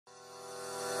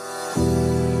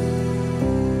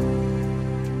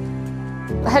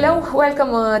Hello,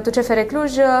 welcome to CFR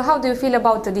Cluj. How do you feel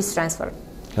about this transfer?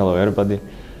 Hello everybody.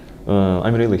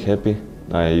 I'm really happy.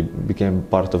 I became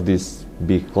part of this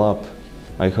big club.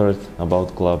 I heard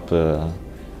about club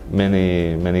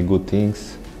many good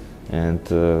things, and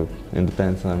in the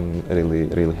past I'm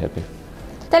really happy.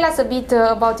 Tell us a bit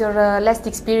about your last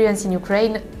experience in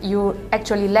Ukraine. You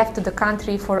actually left the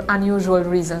country for unusual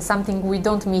reasons, something we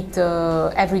don't meet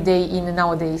every day in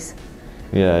nowadays.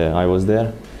 Yeah, I was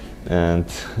there, and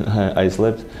I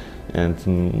slept, and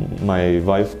my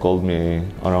wife called me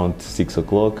around 6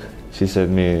 o'clock. She said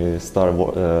me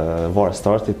war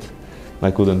started.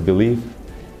 I couldn't believe.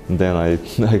 And then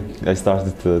I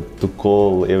started to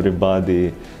call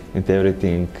everybody and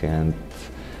everything, and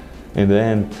in the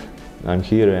end I'm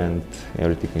here and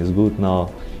everything is good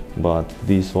now. But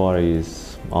this war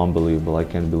is unbelievable. I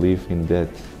can't believe in that.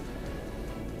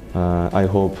 I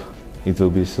hope it will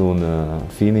be soon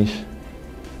finished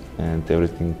and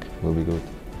everything will be good.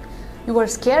 You were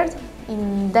scared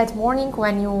in that morning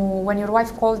when your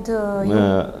wife called you?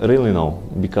 Really no,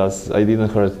 because I didn't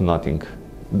heard nothing.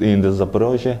 In the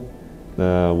Zaporozhye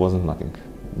wasn't nothing.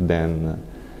 Then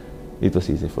it was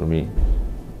easy for me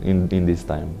in this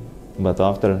time. But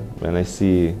after, when I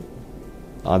see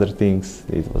other things,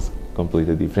 it was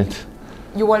completely different.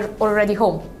 You were already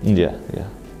home? Yeah.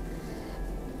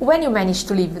 When you managed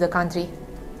to leave the country?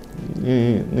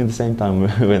 In the same time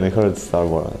when I heard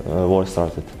war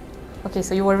started. Okay,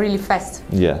 so you were really fast.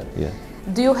 Yeah.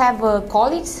 Do you have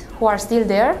colleagues who are still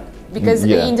there? Because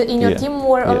in your team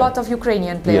were a lot of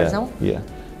Ukrainian players, no? Yeah.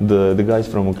 The guys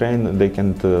from Ukraine, they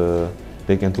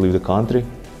can't leave the country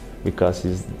because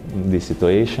it's this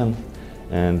situation.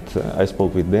 And I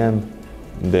spoke with them.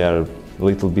 They are a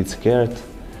little bit scared,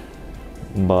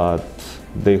 but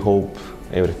they hope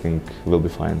everything will be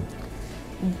fine.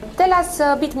 Tell us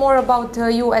a bit more about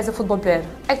you as a football player.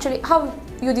 Actually, how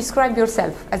you describe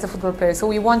yourself as a football player. So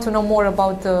we want to know more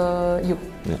about you.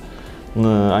 Yeah.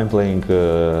 I'm playing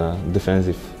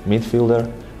defensive midfielder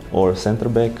or center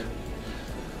back.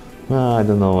 I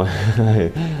don't know.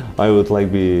 I would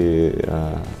like be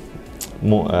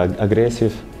more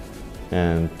aggressive,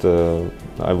 and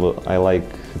I like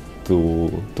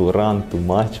to run too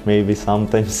much, maybe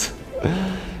sometimes,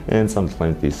 and something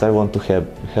like this. I want to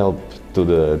help to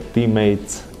the team,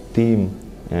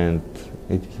 and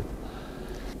it is.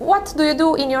 What do you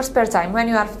do in your spare time when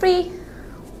you are free?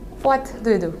 What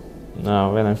do you do?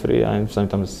 When I'm free, I'm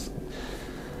sometimes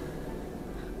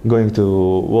going to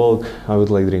walk. I would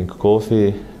like drink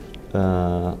coffee.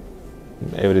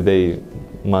 Every day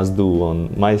must do on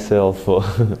myself or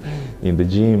in the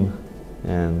gym,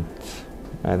 and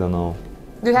I don't know.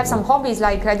 Do you have some hobbies,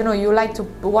 like, I don't know, you like to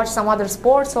watch some other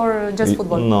sports or just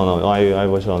football? No, I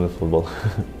watch only football.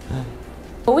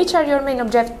 Which are your main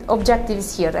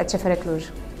objectives here at CFR Cluj?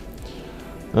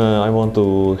 I want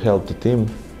to help the team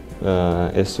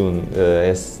as soon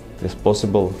as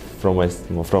possible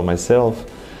from myself.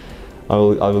 I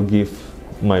will give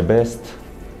my best,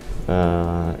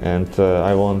 and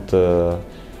I want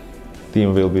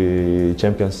team will be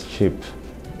championship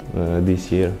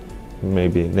this year,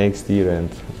 maybe next year,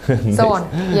 and so on.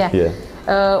 Yeah.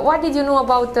 What did you know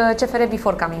about CFR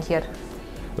before coming here?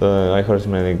 I heard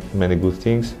many good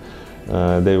things.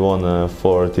 They won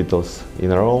 4 titles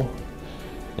in a row,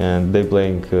 and they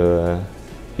playing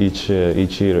each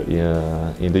year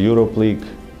in the Europe League,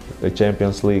 the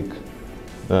Champions League,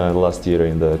 last year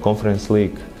in the Conference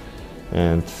League,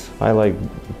 and I like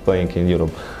playing in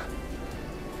Europe.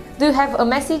 Do you have a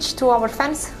message to our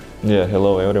fans? Yeah,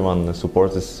 hello everyone,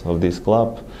 supporters of this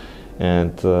club,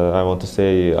 and I want to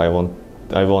say I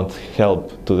want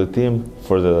help to the team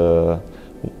for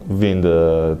win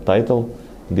the title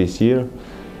this year.